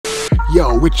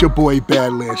Yo, it's your boy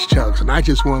Badlands Chugs, and I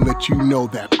just want to let you know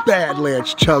that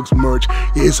Badlands Chugs merch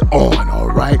is on,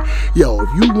 alright? Yo, if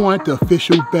you want the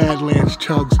official Badlands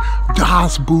Chugs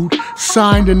DOS boot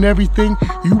signed and everything,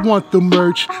 you want the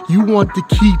merch, you want the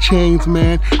keychains,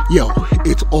 man, yo,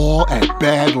 it's all at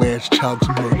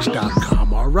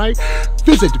badlandschugsmerch.com, alright?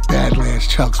 Visit Badlands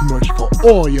Chugs merch for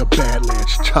all your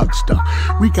Badlands Chug stuff.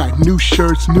 We got new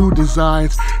shirts, new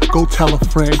designs. Go tell a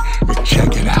friend and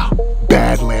check it out.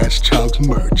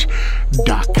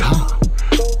 badlandschugsmerch.com.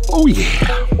 Oh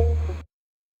yeah.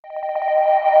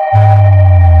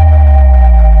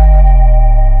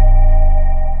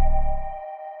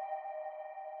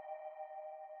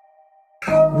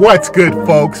 What's good,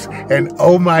 folks? And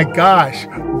oh my gosh,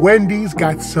 Wendy's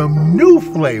got some new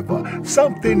flavor,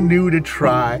 something new to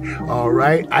try. All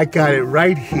right, I got it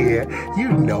right here.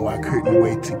 You know I couldn't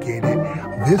wait to get it.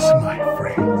 This, my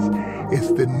friends,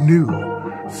 is the new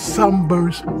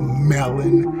Sunburst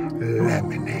Melon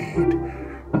Lemonade.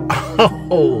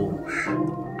 Oh,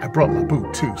 I brought my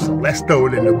boot too, so let's throw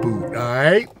it in the boot, all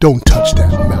right? Don't touch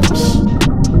that mouse.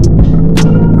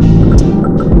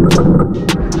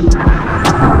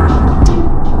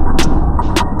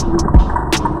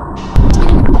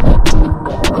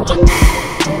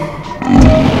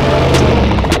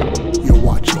 You're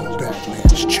watching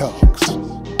Badlands Chugs.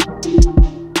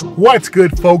 What's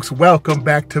good, folks? Welcome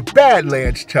back to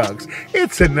Badlands Chugs.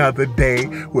 It's another day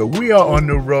where we are on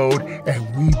the road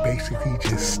and we basically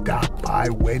just stopped by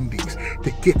Wendy's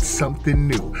to get something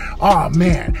new. Oh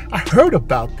man, I heard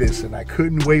about this and I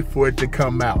couldn't wait for it to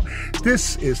come out.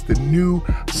 This is the new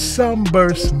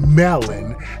Sunburst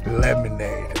Melon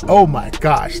Lemonade. Oh my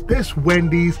gosh, this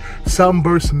Wendy's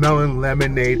Sunburst Melon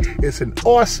Lemonade is an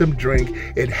awesome drink.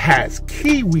 It has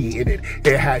kiwi in it,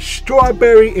 it has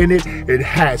strawberry in it, it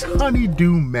has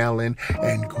honeydew melon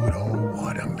and good old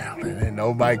watermelon. And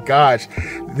oh my gosh,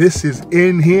 this is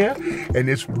in here and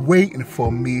it's waiting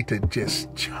for me to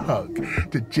just chug,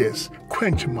 to just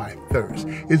quench my thirst.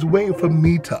 It's waiting for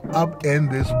me to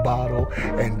upend this bottle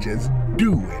and just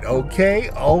do it, okay?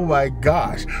 Oh my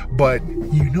gosh. But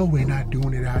you know we're not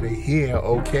doing it out of here,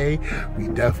 okay? We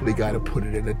definitely got to put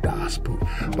it in a DOS boot.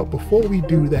 But before we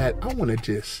do that, I want to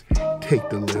just take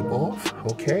the lid off,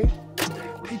 okay?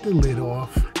 Take the lid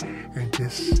off and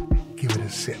just give it a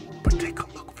sip. But take a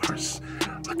look first.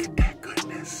 Look at that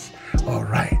goodness. All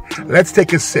right, let's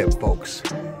take a sip, folks.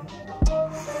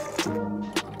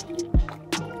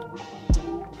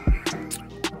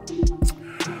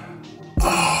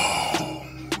 Oh,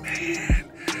 man.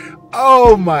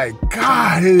 Oh, my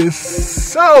God. It is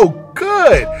so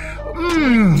good.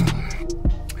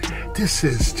 This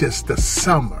is just the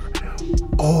summer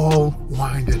all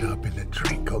winded up in a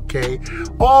drink, okay?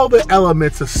 All the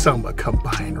elements of summer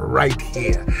combined right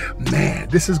here. Man,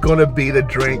 this is gonna be the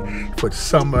drink for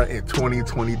summer in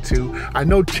 2022. I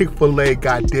know Chick-fil-A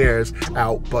got theirs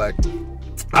out, but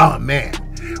oh man,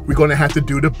 we're gonna have to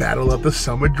do the battle of the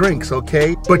summer drinks,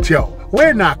 okay? But yo,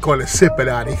 we're not gonna sip it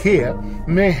out of here.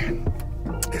 Man,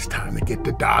 it's time to get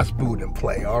the DOS boot in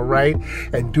play, all right?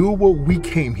 And do what we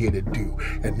came here to do,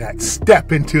 and that's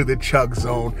step into the chug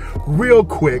zone real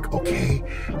quick, okay?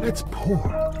 Let's pour.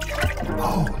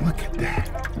 Oh, look at that.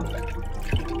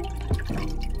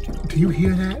 Do you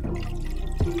hear that?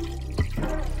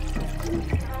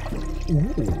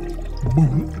 Ooh,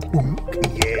 boom, boom,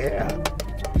 yeah.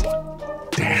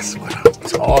 That's what I'm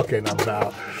talking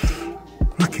about.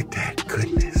 Look at that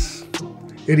goodness.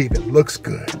 It even looks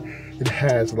good. It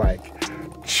has like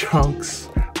chunks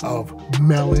of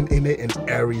melon in it and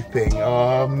everything.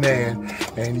 Oh man.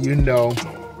 And you know,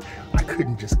 I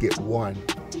couldn't just get one.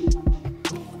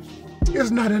 It's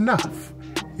not enough.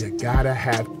 You gotta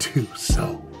have two.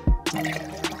 So,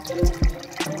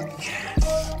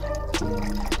 yes.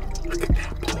 Look at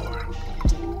that pour.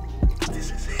 This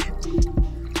is it.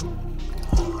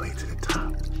 All the way to the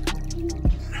top.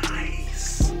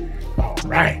 Nice. All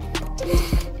right.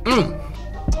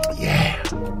 Yeah,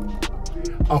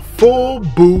 a full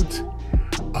boot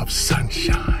of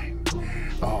sunshine.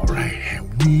 All right,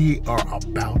 and we are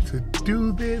about to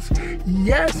do this.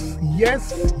 Yes,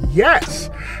 yes, yes.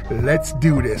 Let's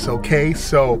do this, okay?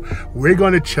 So we're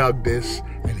gonna chug this,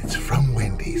 and it's from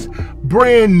Wendy's.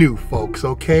 Brand new, folks,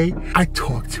 okay? I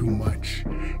talk too much.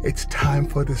 It's time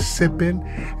for the sipping.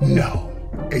 No,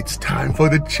 it's time for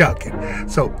the chugging.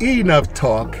 So enough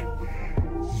talk.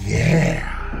 Yeah.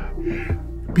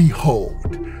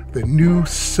 Behold, the new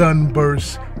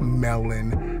Sunburst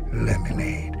Melon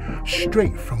Lemonade,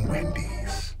 straight from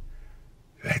Wendy's.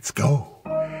 Let's go.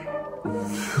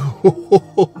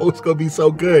 It's gonna be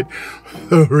so good.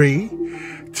 3,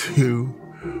 2,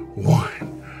 1.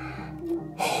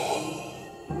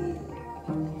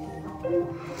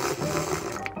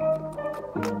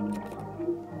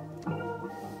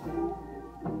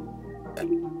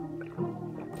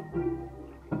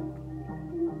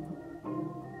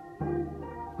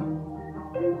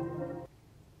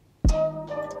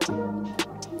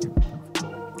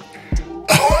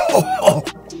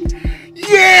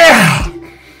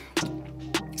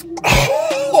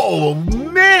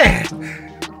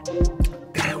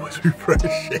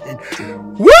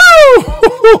 Woo!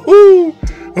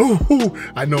 Ooh,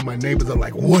 I know my neighbors are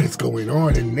like, what is going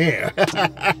on in there?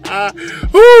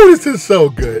 Ooh, this is so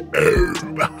good.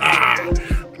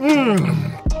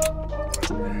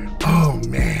 Oh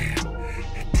man,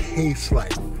 it tastes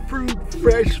like fruit,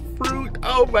 fresh fruit.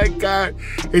 Oh my God,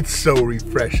 it's so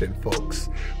refreshing, folks.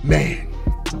 Man,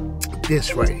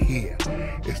 this right here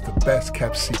is the best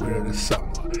kept secret of the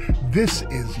summer. This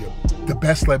is the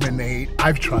best lemonade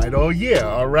I've tried all year,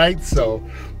 all right? So,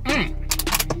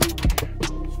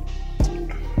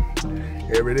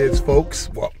 here it is, folks.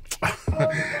 Well,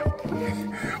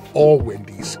 all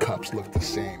Wendy's cups look the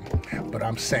same, but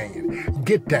I'm saying,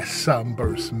 get that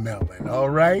Sunburst Melon, all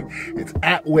right? It's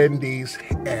at Wendy's,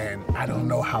 and I don't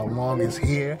know how long it's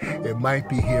here. It might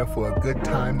be here for a good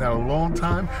time, not a long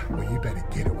time, but you better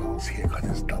get it while it's here because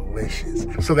it's delicious.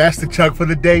 So that's the Chug for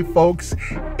the day, folks.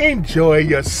 Enjoy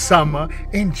your summer.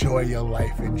 Enjoy your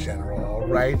life in general, all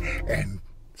right? And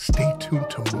stay tuned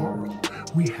tomorrow.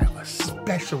 We have a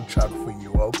special Chug for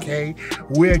you, okay?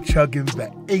 We're chugging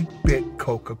the 8-bit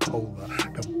Coca-Cola,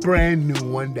 the brand new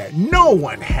one that no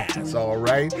one has, all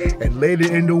right? And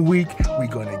later in the week, we're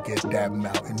gonna get that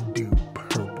Mountain Dew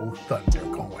Purple Thunder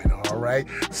going, all right?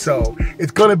 So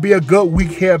it's gonna be a good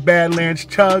week here at Badlands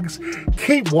Chugs.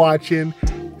 Keep watching,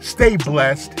 stay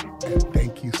blessed, and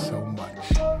thank you so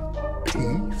much.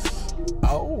 Peace.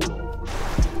 Oh.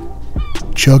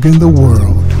 Chugging the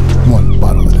world, one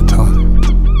bottle at a time.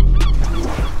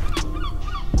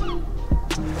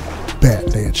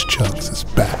 Badlands Chugs is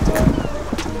back.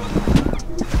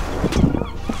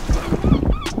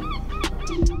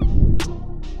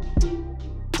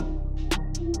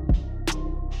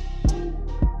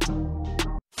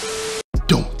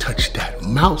 Don't touch that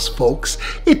mouse, folks.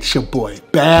 It's your boy,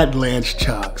 Badlands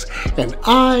Chugs, and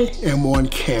I am on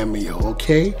Cameo,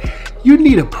 okay? You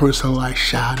need a personalized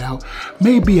shout out,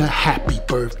 maybe a happy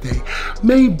birthday,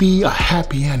 maybe a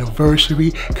happy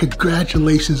anniversary,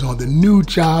 congratulations on the new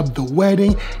job, the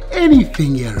wedding,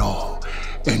 anything at all.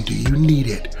 And do you need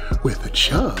it with a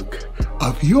chug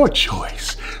of your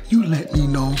choice? You let me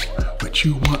know what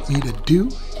you want me to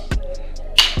do,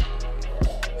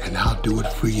 and I'll do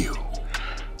it for you.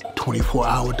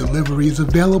 24-hour delivery is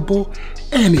available,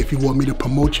 and if you want me to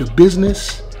promote your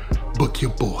business, book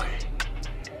your boy.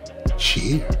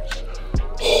 Cheers.